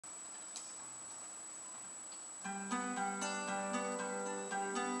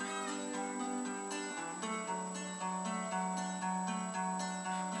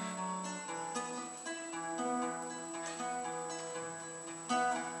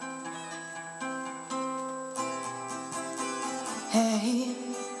Hey,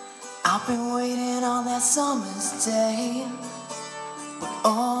 I've been waiting on that summer's day when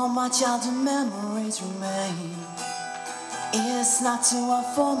all my childhood memories remain. It's not too hard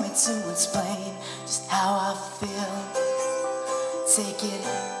for me to explain just how I feel. Take it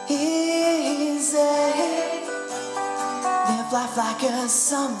easy, live life like a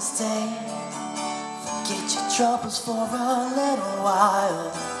summer's day. Forget your troubles for a little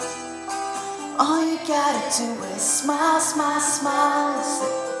while. All you gotta do is smile, smile, smile.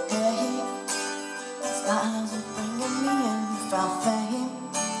 Say, hey, smiles are bringing me a newfound fame.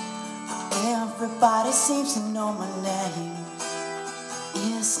 Everybody seems to know my name.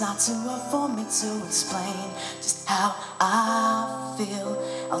 It's not too hard for me to explain just how I feel.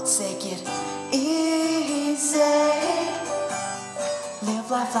 I'll take it easy,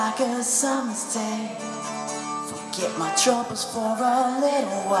 live life like a summer's day. Forget my troubles for a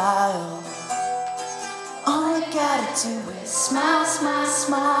little while. All you gotta do is smile, smile,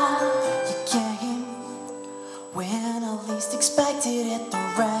 smile. You came when I least expected it. The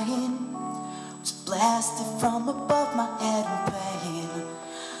rain was blasted from above my head in pain.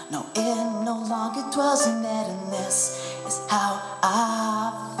 No, it no longer dwells in it, and this is how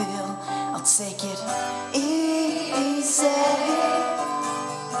I feel. I'll take it easy,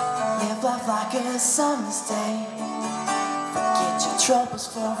 live life like a summer's day. Forget your troubles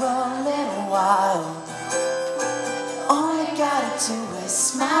for a little while. All you gotta do is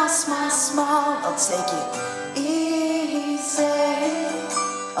smile, smile, smile. I'll take it easy,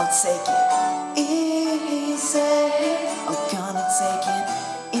 I'll take it easy. I'm gonna take it